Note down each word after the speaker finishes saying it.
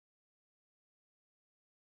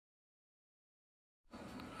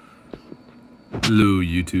Hello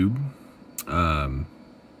YouTube.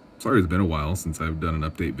 Sorry it's been a while since I've done an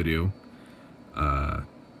update video. I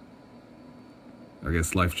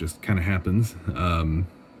guess life just kind of happens. And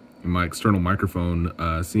my external microphone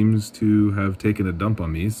seems to have taken a dump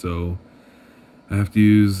on me, so I have to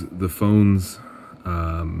use the phone's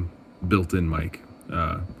built-in mic.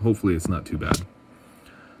 Hopefully it's not too bad.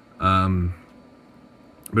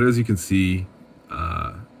 But as you can see,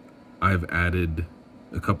 I've added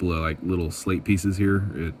a couple of like little slate pieces here.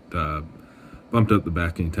 It bumped up the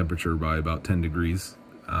backing temperature by about 10 degrees.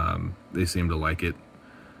 They seem to like it.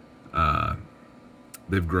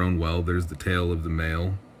 They've grown well. There's the tail of the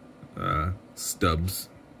male, Stubbs,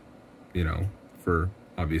 you know, for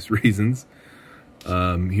obvious reasons.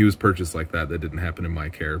 He was purchased like that. That didn't happen in my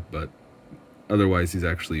care, but otherwise he's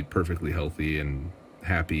actually perfectly healthy and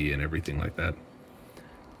happy and everything like that.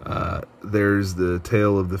 There's the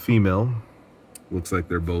tail of the female. Looks like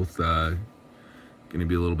they're both going to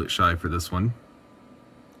be a little bit shy for this one.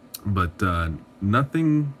 But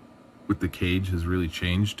nothing with the cage has really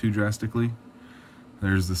changed too drastically.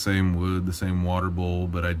 There's the same wood, the same water bowl,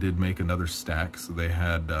 but I did make another stack, so they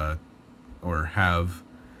had, or have,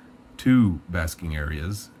 2 basking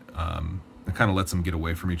areas. It kind of lets them get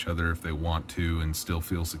away from each other if they want to and still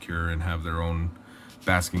feel secure and have their own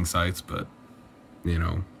basking sites, but, you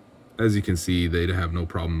know, as you can see, they'd have no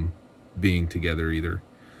problem being together either.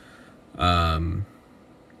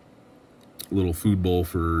 Little food bowl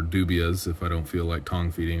for dubias. If I don't feel like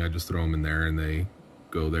tongue feeding, I just throw them in there and they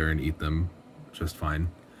go there and eat them just fine.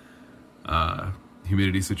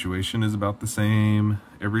 Humidity situation is about the same.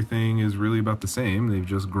 Everything is really about the same. They've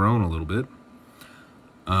just grown a little bit,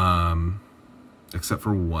 except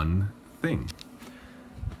for one thing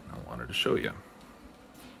I wanted to show you.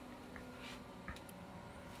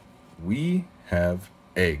 We have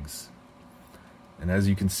eggs. And as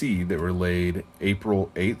you can see, they were laid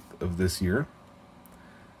April 8th of this year.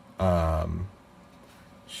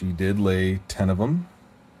 She did lay 10 of them.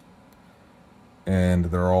 And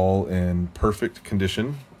they're all in perfect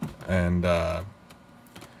condition. And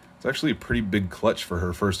it's actually a pretty big clutch for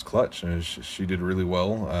her first clutch. And she did really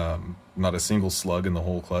well. Not a single slug in the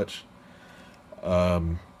whole clutch.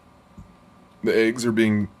 The eggs are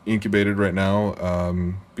being incubated right now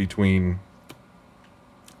between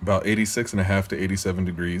about 86.5 to 87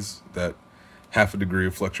 degrees. That half a degree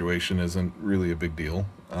of fluctuation isn't really a big deal.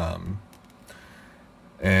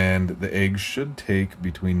 And the eggs should take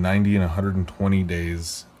between 90 and 120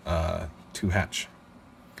 days to hatch.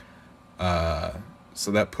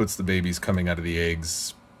 So that puts the babies coming out of the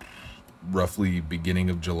eggs roughly beginning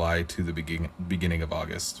of July to the beginning of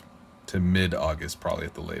August, to mid-August probably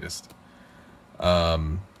at the latest.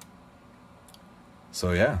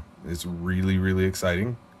 So yeah, it's really, really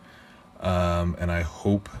exciting. And I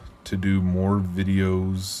hope to do more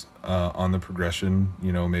videos on the progression,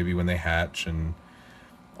 you know, maybe when they hatch and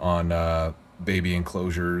on baby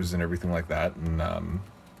enclosures and everything like that. And,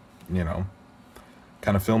 you know,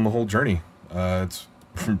 kind of film the whole journey. It's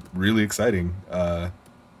really exciting.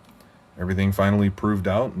 Everything finally proved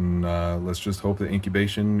out, and let's just hope the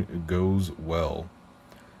incubation goes well.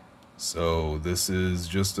 So this is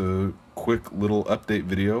just a quick little update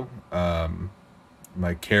video.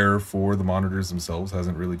 My care for the monitors themselves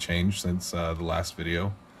hasn't really changed since the last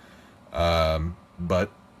video. But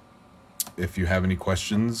if you have any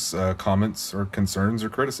questions, comments, or concerns or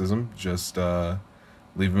criticism, just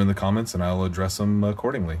leave them in the comments and I'll address them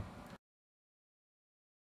accordingly.